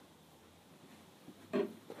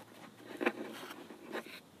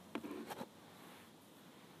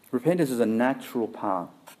 Repentance is a natural part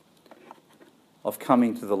of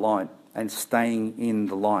coming to the light and staying in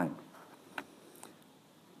the light.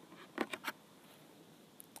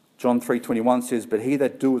 John 3:21 says, but he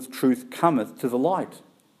that doeth truth cometh to the light.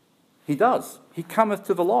 He does. He cometh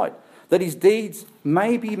to the light, that his deeds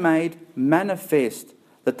may be made manifest,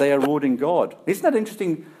 that they are wrought in God. Isn't that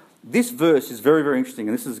interesting? This verse is very, very interesting,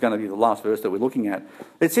 and this is going to be the last verse that we're looking at.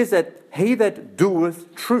 It says that he that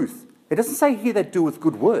doeth truth. It doesn't say he that doeth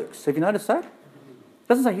good works. Have you noticed that? It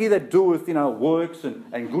doesn't say he that doeth, works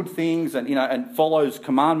and good things and follows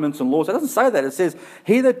commandments and laws. It doesn't say that. It says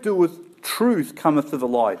he that doeth truth cometh to the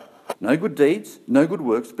light. No good deeds, no good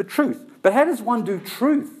works, but truth. But how does one do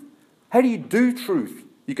truth? How do you do truth?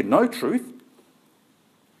 You can know truth.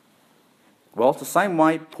 Well, it's the same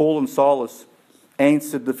way Paul and Silas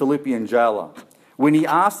answered the Philippian jailer. When he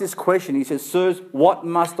asked this question, he says, sirs, what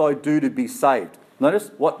must I do to be saved?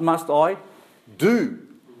 Notice, what must I do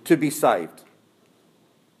to be saved?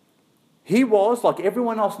 He was, like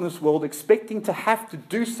everyone else in this world, expecting to have to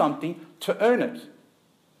do something to earn it.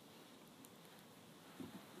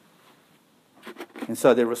 And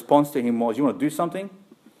so their response to him was, you want to do something?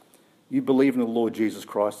 You believe in the Lord Jesus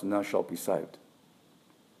Christ and thou shalt be saved.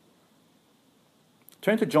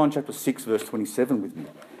 Turn to John chapter 6, verse 27 with me.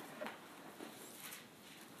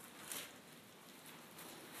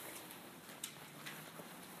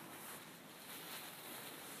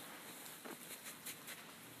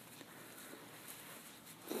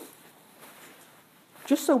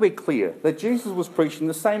 Just so we're clear that Jesus was preaching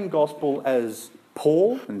the same gospel as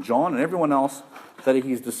Paul and John and everyone else that are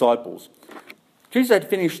his disciples. Jesus had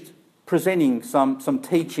finished presenting some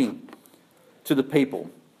teaching to the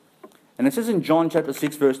people. And it says in John chapter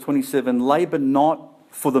 6 verse 27, labour not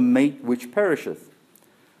for the meat which perisheth,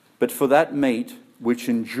 but for that meat which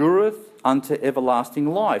endureth unto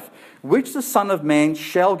everlasting life, which the Son of Man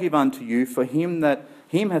shall give unto you, for him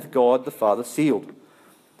hath God the Father sealed.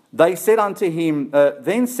 They said unto him,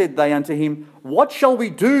 then said they unto him, what shall we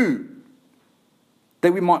do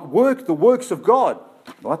that we might work the works of God?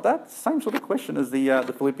 Like that? Same sort of question as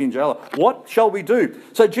the Philippian jailer. What shall we do?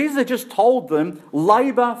 So Jesus had just told them,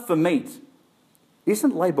 labour for meat.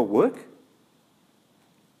 Isn't labour work?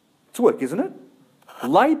 It's work, isn't it?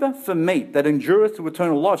 Labour for meat that endureth to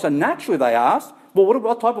eternal life. So naturally they asked, well,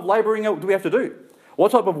 what type of labouring do we have to do?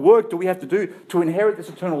 What type of work do we have to do to inherit this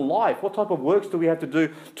eternal life? What type of works do we have to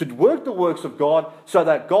do to work the works of God so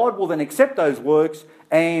that God will then accept those works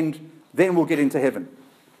and then we'll get into heaven?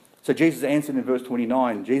 So Jesus answered in verse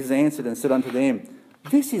 29, Jesus answered and said unto them,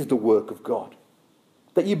 this is the work of God,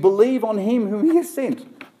 that you believe on him whom he has sent.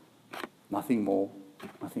 Nothing more,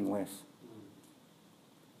 nothing less.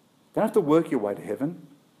 don't have to work your way to heaven.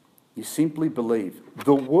 You simply believe.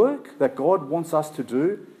 The work that God wants us to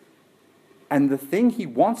do and the thing He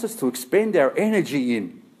wants us to expend our energy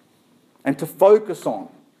in and to focus on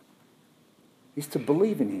is to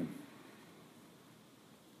believe in Him.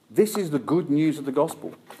 This is the good news of the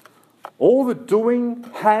gospel. All the doing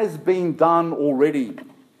has been done already.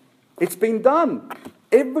 It's been done.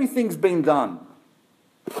 Everything's been done.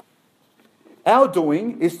 Our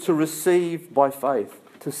doing is to receive by faith,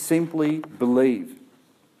 to simply believe.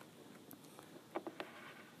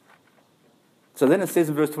 So then it says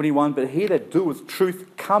in verse 21, but he that doeth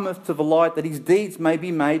truth cometh to the light, that his deeds may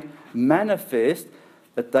be made manifest,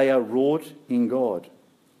 that they are wrought in God.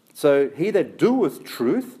 So he that doeth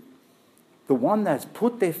truth, the one that's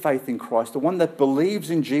put their faith in Christ, the one that believes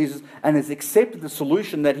in Jesus and has accepted the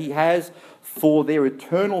solution that He has for their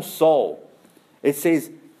eternal soul, it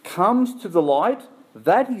says, comes to the light,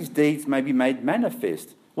 that his deeds may be made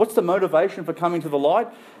manifest. What's the motivation for coming to the light?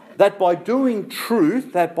 That by doing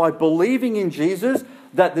truth, that by believing in Jesus,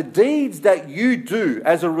 that the deeds that you do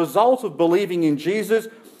as a result of believing in Jesus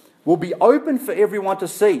will be open for everyone to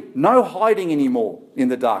see. No hiding anymore in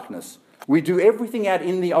the darkness. We do everything out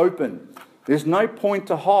in the open. There's no point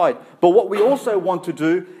to hide. But what we also want to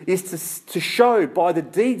do is to show by the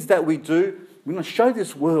deeds that we do, we want to show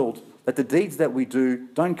this world that the deeds that we do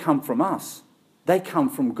don't come from us. They come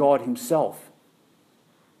from God Himself.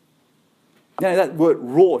 Now that word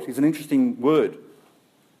wrought is an interesting word.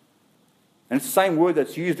 And it's the same word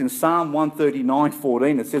that's used in Psalm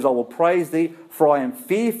 139:14. It says, I will praise Thee, for I am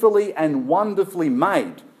fearfully and wonderfully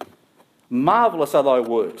made. Marvellous are Thy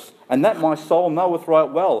works, and that my soul knoweth right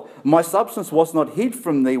well. My substance was not hid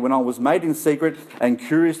from Thee when I was made in secret and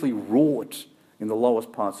curiously wrought in the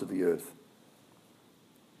lowest parts of the earth.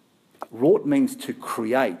 Wrought means to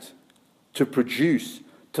create, to produce,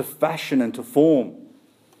 to fashion and to form.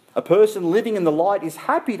 A person living in the light is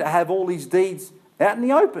happy to have all his deeds out in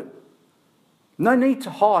the open. No need to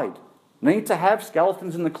hide. No need to have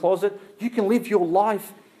skeletons in the closet. You can live your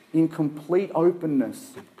life in complete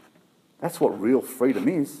openness. That's what real freedom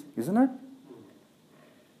is, isn't it?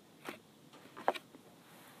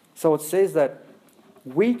 So it says that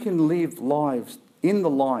we can live lives in the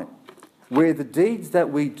light where the deeds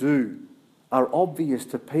that we do are obvious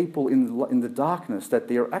to people in the darkness, that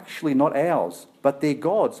they're actually not ours, but they're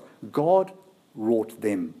God's. God wrought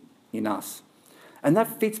them in us. And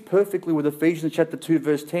that fits perfectly with Ephesians chapter 2,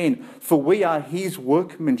 verse 10. For we are His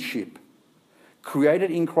workmanship,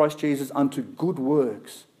 created in Christ Jesus unto good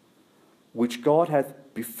works, which God hath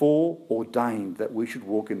before ordained that we should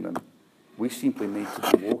walk in them. We simply need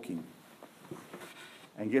to be walking.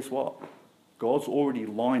 And guess what? God's already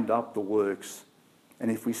lined up the works.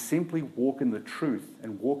 And if we simply walk in the truth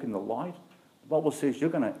and walk in the light, the Bible says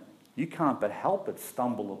you can't but help but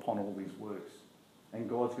stumble upon all these works. And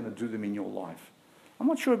God's going to do them in your life. I'm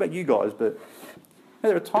not sure about you guys, but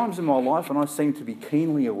there are times in my life when I seem to be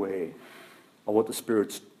keenly aware of what the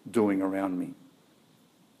Spirit's doing around me.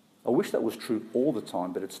 I wish that was true all the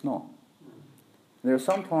time, but it's not. And there are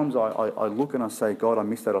sometimes I look and I say, God, I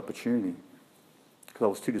missed that opportunity because I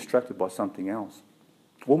was too distracted by something else.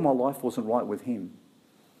 All my life wasn't right with Him.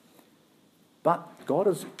 But God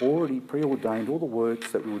has already preordained all the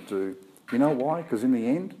works that we would do. You know why? Because in the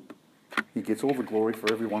end, He gets all the glory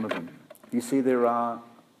for every one of them. You see, there are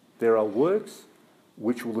works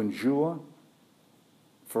which will endure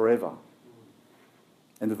forever.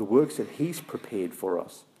 And they're the works that He's prepared for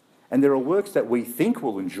us. And there are works that we think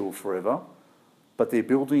will endure forever, but they're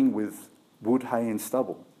building with wood, hay and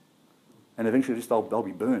stubble. And eventually they'll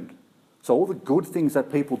be burned. So all the good things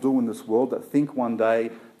that people do in this world that think one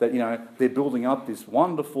day that, they're building up this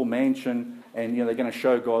wonderful mansion and, they're going to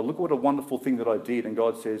show God, look what a wonderful thing that I did. And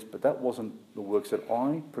God says, but that wasn't the works that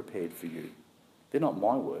I prepared for you. They're not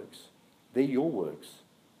my works. They're your works.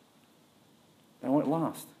 They won't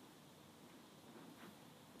last.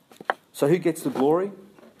 So who gets the glory?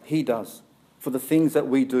 He does. For the things that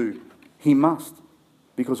we do, He must.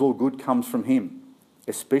 Because all good comes from Him.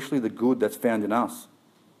 Especially the good that's found in us.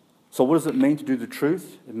 So what does it mean to do the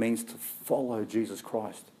truth? It means to follow Jesus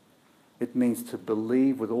Christ. It means to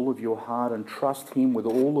believe with all of your heart and trust Him with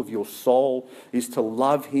all of your soul, is to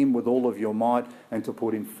love Him with all of your might and to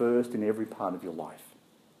put Him first in every part of your life.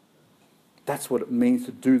 That's what it means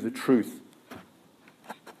to do the truth.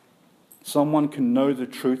 Someone can know the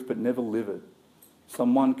truth but never live it.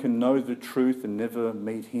 Someone can know the truth and never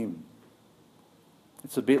meet Him.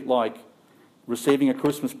 It's a bit like receiving a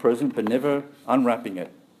Christmas present but never unwrapping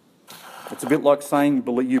it. It's a bit like saying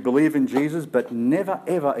you believe in Jesus but never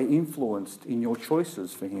ever are influenced in your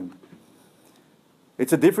choices for Him.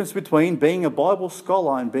 It's a difference between being a Bible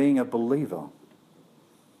scholar and being a believer.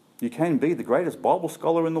 You can be the greatest Bible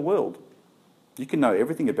scholar in the world. You can know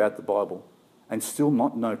everything about the Bible and still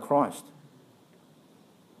not know Christ.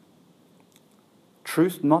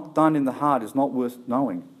 Truth not done in the heart is not worth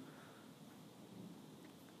knowing.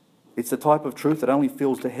 It's the type of truth that only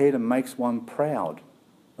fills the head and makes one proud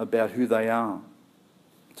about who they are.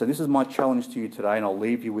 So this is my challenge to you today, and I'll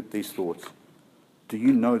leave you with these thoughts. Do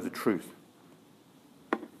you know the truth?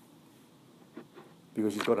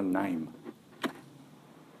 Because you've got a name.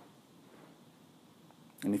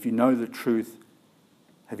 And if you know the truth,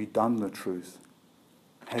 have you done the truth?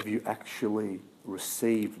 Have you actually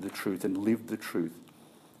received the truth and lived the truth?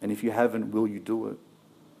 And if you haven't, will you do it?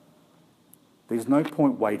 There's no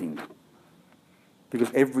point waiting. Because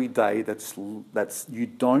every day that's you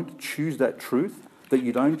don't choose that truth, that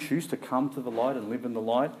you don't choose to come to the light and live in the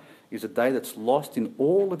light, is a day that's lost in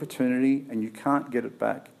all of eternity and you can't get it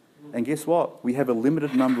back. And guess what? We have a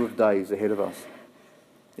limited number of days ahead of us.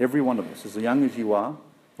 Every one of us, as young as you are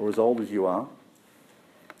or as old as you are,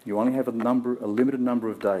 you only have a limited number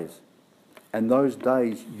of days. And those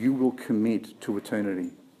days you will commit to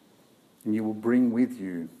eternity. And you will bring with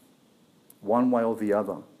you, one way or the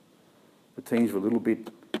other. The teens were a little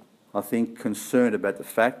bit, I think, concerned about the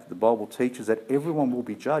fact that the Bible teaches that everyone will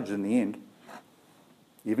be judged in the end.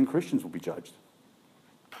 Even Christians will be judged.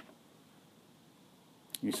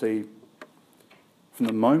 You see, from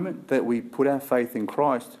the moment that we put our faith in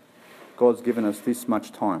Christ, God's given us this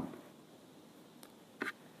much time.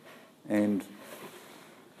 And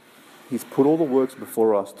He's put all the works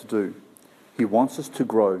before us to do. He wants us to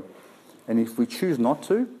grow. And if we choose not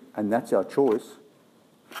to, and that's our choice,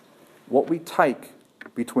 what we take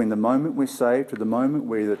between the moment we're saved to the moment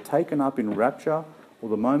we're either taken up in rapture or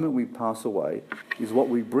the moment we pass away is what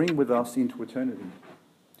we bring with us into eternity.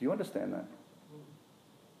 Do you understand that?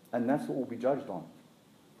 And that's what we'll be judged on.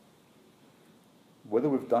 Whether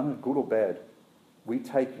we've done it good or bad, we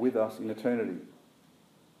take with us in eternity.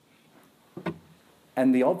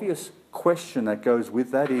 And the obvious question that goes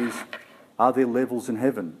with that is, are there levels in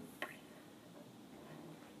heaven?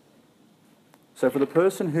 So for the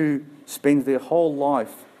person who spends their whole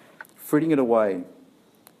life fritting it away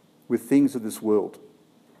with things of this world,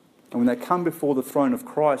 and when they come before the throne of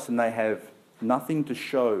Christ and they have nothing to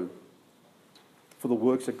show for the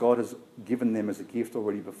works that God has given them as a gift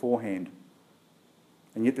already beforehand,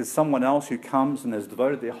 and yet there's someone else who comes and has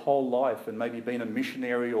devoted their whole life and maybe been a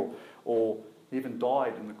missionary or even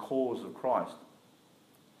died in the cause of Christ,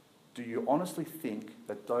 do you honestly think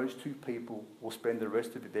that those two people will spend the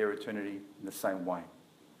rest of their eternity in the same way?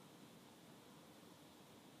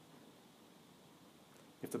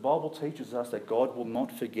 If the Bible teaches us that God will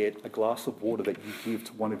not forget a glass of water that you give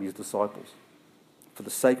to one of His disciples for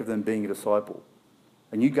the sake of them being a disciple,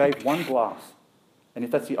 and you gave one glass, and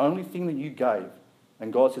if that's the only thing that you gave,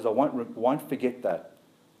 and God says, I won't forget that,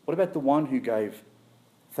 what about the one who gave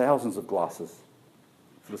thousands of glasses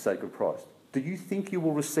for the sake of Christ? Do you think you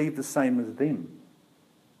will receive the same as them?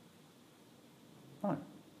 No.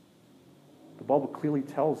 The Bible clearly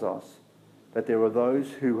tells us that there are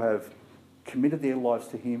those who have committed their lives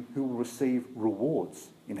to Him who will receive rewards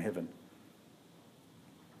in heaven.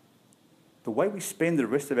 The way we spend the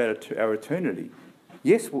rest of our eternity,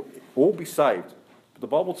 yes, we'll all be saved. But the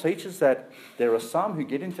Bible teaches that there are some who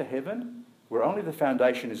get into heaven where only the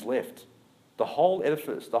foundation is left. The whole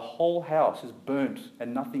edifice, the whole house is burnt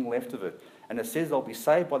and nothing left of it. And it says they'll be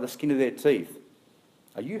saved by the skin of their teeth.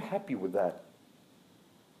 Are you happy with that?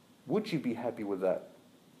 Would you be happy with that?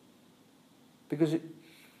 Because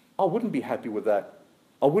I wouldn't be happy with that.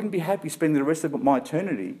 I wouldn't be happy spending the rest of my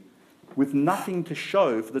eternity with nothing to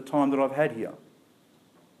show for the time that I've had here.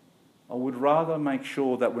 I would rather make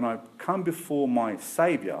sure that when I come before my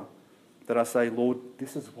Saviour, that I say, Lord,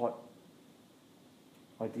 this is what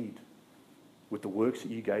I did. With the works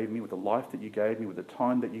that you gave me, with the life that you gave me, with the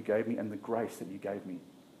time that you gave me, and the grace that you gave me.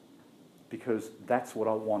 Because that's what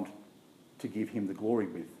I want to give Him the glory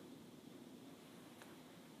with.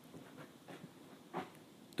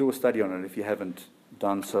 Do a study on it if you haven't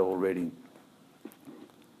done so already.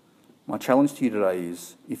 My challenge to you today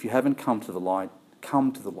is, if you haven't come to the light,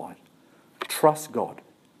 come to the light. Trust God.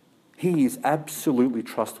 He is absolutely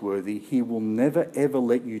trustworthy. He will never, ever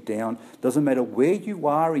let you down. Doesn't matter where you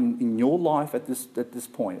are in your life at this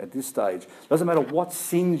point, at this stage. Doesn't matter what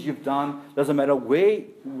sins you've done. Doesn't matter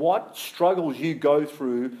what struggles you go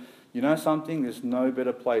through. You know something? There's no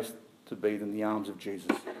better place to be than the arms of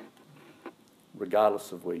Jesus,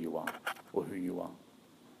 regardless of where you are or who you are.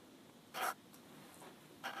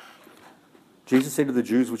 Jesus said to the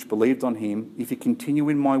Jews which believed on Him, if you continue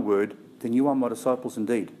in my word, then you are my disciples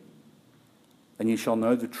indeed. And you shall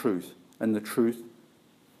know the truth, and the truth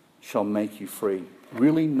shall make you free.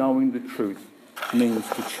 Really knowing the truth means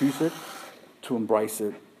to choose it, to embrace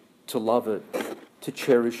it, to love it, to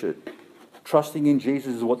cherish it. Trusting in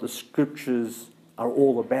Jesus is what the scriptures are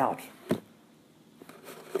all about.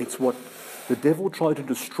 It's what the devil tried to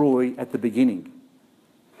destroy at the beginning.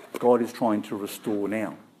 God is trying to restore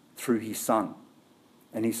now through his Son.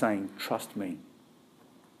 And he's saying, trust me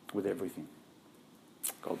with everything.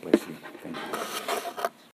 God bless you. Thank you.